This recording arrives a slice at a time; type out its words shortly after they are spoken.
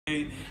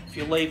if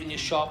you're leaving your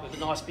shop with a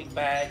nice big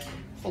bag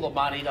full of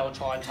money, they'll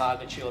try and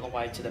target you on the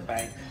way to the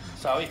bank.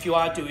 So if you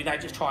are doing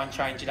that, just try and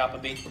change it up a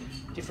bit.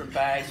 Different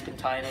bags,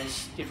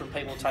 containers, different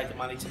people taking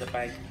money to the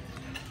bank.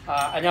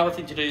 Another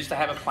thing to do is to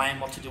have a plan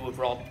what to do with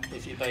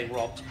if you're being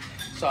robbed.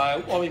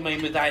 So what we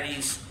mean with that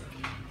is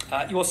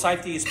your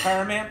safety is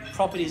paramount,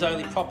 property is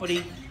only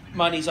property,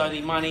 money is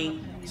only money.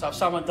 So if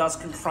someone does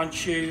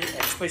confront you,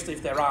 especially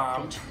if they're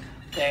armed,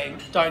 then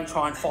don't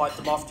try and fight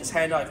them off, just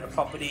hand over the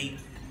property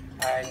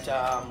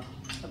and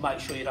make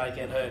sure you don't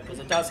get hurt, because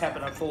it does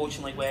happen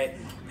unfortunately where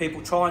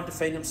people try and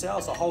defend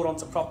themselves or hold on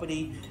to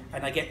property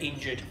and they get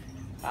injured,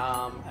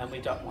 and we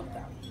don't want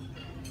that.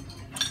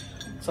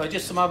 So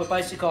just some other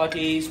basic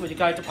ideas: when you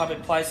go to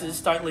public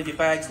places, don't leave your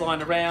bags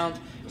lying around,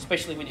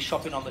 especially when you're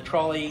shopping on the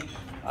trolley.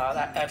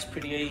 That's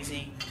pretty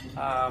easy.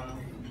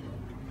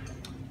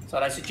 So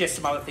they suggest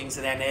some other things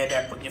down there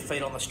about putting your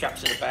feet on the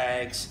straps of the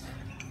bags,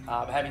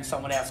 having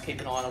someone else keep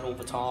an eye on it all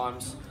the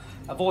times.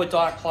 Avoid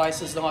dark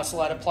places and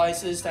isolated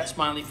places. That's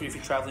mainly for if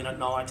you're travelling at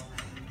night.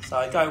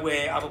 So go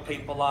where other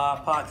people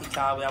are, park your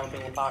car where other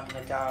people are parking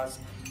their cars.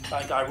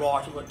 Don't go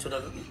right to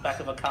the back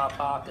of a car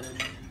park and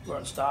where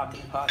it's dark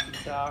and park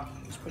your car.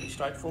 It's pretty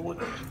straightforward.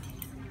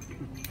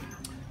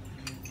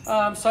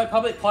 So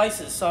public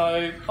places.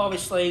 So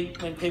obviously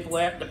when people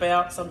are out and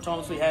about,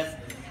 sometimes we have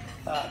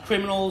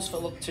criminals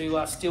that look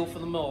to steal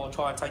from them or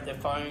try and take their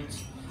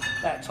phones,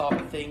 that type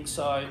of thing.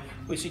 So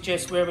we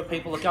suggest wherever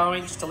people are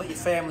going, just to let your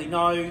family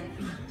know.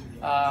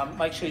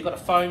 Make sure you've got a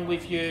phone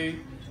with you.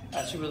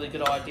 That's a really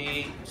good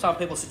idea. Some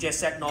people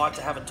suggest at night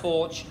to have a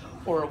torch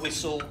or a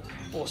whistle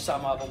or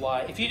some other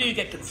way. If you do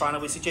get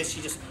confronted, we suggest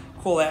you just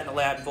call out in a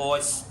loud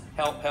voice,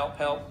 help, help,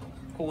 help,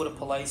 call the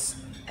police.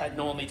 That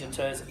normally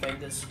deters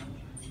offenders.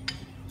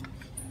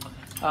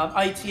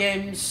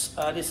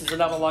 ATMs, this is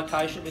another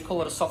location. We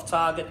call it a soft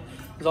target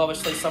because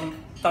obviously some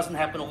doesn't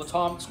happen all the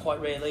time. It's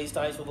quite rare these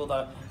days with all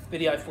the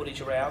video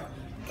footage around.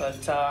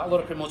 But a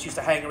lot of criminals used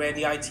to hang around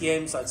the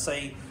ATMs. I'd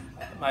see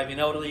maybe an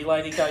elderly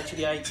lady go to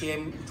the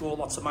ATM, draw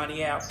lots of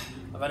money out,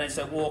 and then as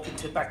they walk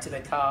back to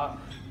their car,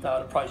 they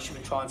would approach you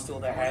and try and steal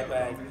their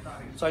handbag.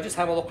 So just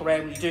have a look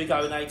around when you do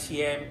go to an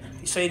ATM.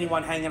 If you see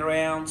anyone hanging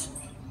around,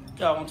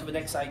 go on to the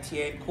next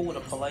ATM, call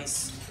the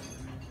police,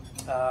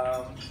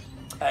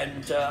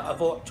 and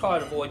try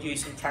and avoid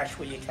using cash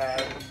where you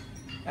can.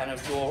 And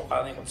if you're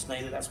only what's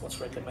needed, that's what's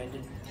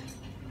recommended.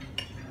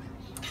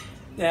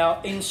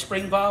 Now in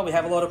Springvale, we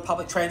have a lot of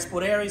public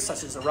transport areas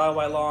such as the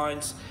railway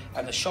lines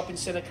and the shopping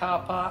centre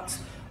car parks.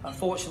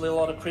 Unfortunately, a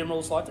lot of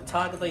criminals like to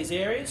target these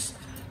areas.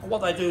 And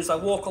what they do is they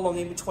walk along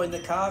in between the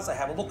cars, they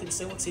have a look and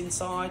see what's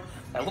inside,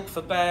 they look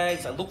for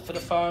bags, they look for the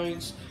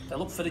phones, they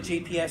look for the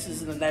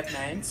GPSs and the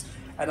navmans,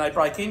 and they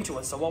break into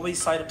it. So what we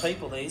say to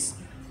people is,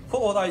 put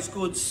all those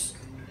goods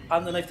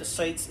underneath the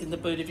seats in the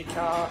boot of your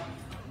car.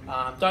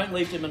 Don't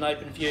leave them in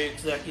open view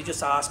because you're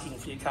just asking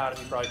for your car to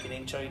be broken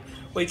into.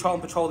 We try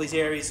and patrol these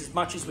areas as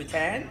much as we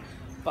can,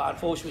 but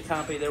unfortunately we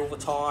can't be there all the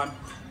time,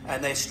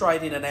 and they're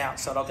straight in and out.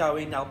 So they'll go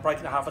in, they'll break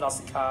into half a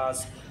dozen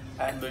cars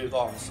and move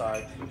on.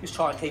 So just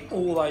try and keep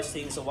all those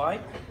things away.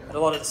 And a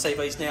lot of the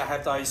CVs now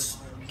have those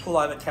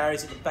pull-over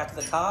carriers at the back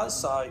of the cars,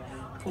 so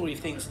pull your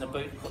things in the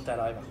boot and put that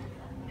over.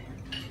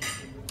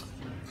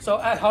 So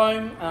at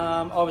home,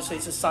 obviously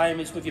it's the same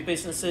as with your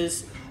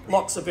businesses.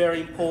 Locks are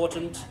very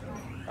important.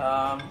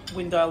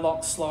 Window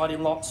locks,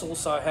 sliding locks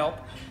also help.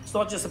 It's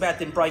not just about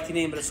them breaking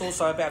in, but it's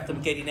also about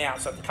them getting out.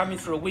 So if they're coming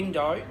through a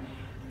window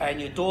and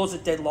your doors are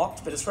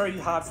deadlocked, but it's very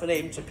hard for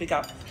them to pick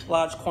up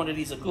large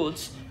quantities of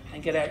goods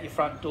and get out your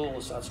front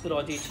doors. So it's a good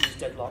idea to use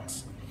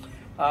deadlocks.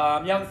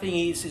 The other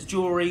thing is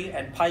jewellery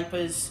and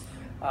papers.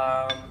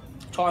 Try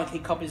and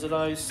keep copies of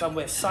those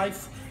somewhere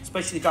safe,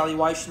 especially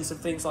valuations and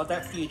things like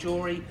that for your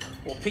jewellery,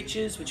 or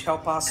pictures, which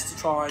help us to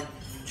try and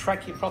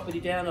track your property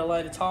down at a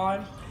later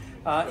time.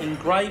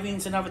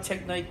 Engraving's another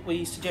technique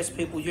we suggest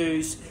people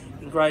use,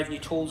 engraving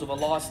your tools with a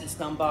licence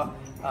number,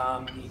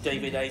 your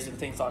DVDs and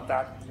things like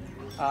that.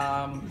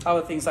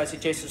 Other things they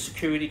suggest are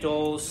security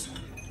doors.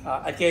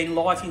 Again,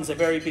 lighting's a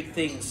very big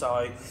thing, so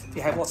if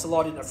you have lots of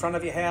lighting in the front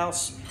of your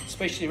house,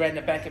 especially around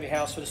the back of your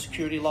house for the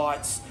security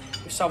lights,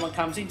 if someone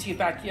comes into your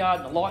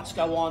backyard and the lights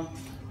go on,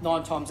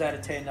 9 times out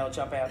of 10 they'll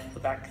jump out the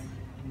back,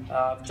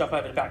 jump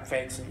over the back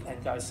fence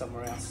and go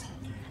somewhere else.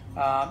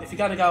 If you're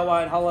going to go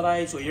away on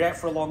holidays or you're out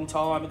for a long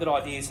time, a good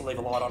idea is to leave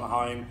a light on at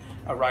home,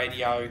 a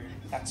radio,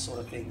 that sort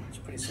of thing. It's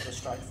pretty sort of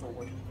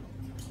straightforward.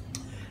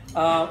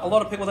 A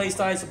lot of people these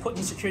days are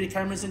putting security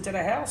cameras into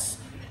their house.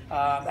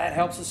 That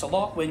helps us a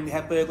lot when we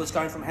have burglars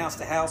going from house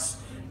to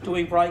house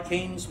doing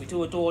break-ins. We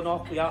do a door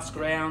knock, we ask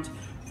around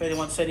if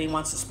anyone's seen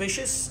anyone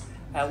suspicious.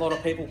 A lot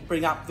of people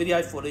bring up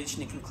video footage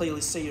and you can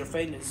clearly see your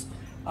offenders.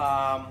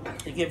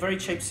 You get very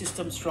cheap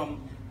systems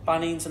from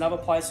Bunnings and other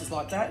places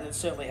like that, and it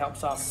certainly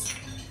helps us.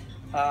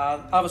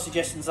 Other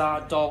suggestions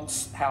are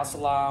dogs, house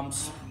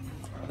alarms,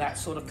 and that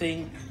sort of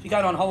thing. If you're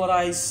going on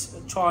holidays,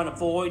 try and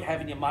avoid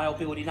having your mail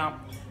building up.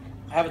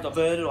 Have it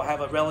diverted or have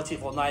a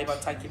relative or neighbour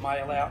take your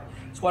mail out.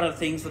 It's one of the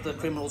things that the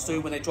criminals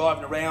do when they're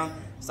driving around,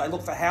 is they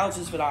look for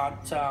houses that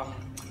aren't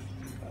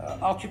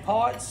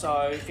occupied.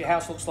 So if your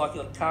house looks like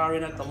you've got a car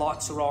in it, the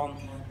lights are on,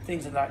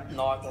 things of that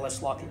night, the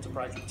less likely to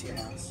break into your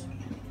house.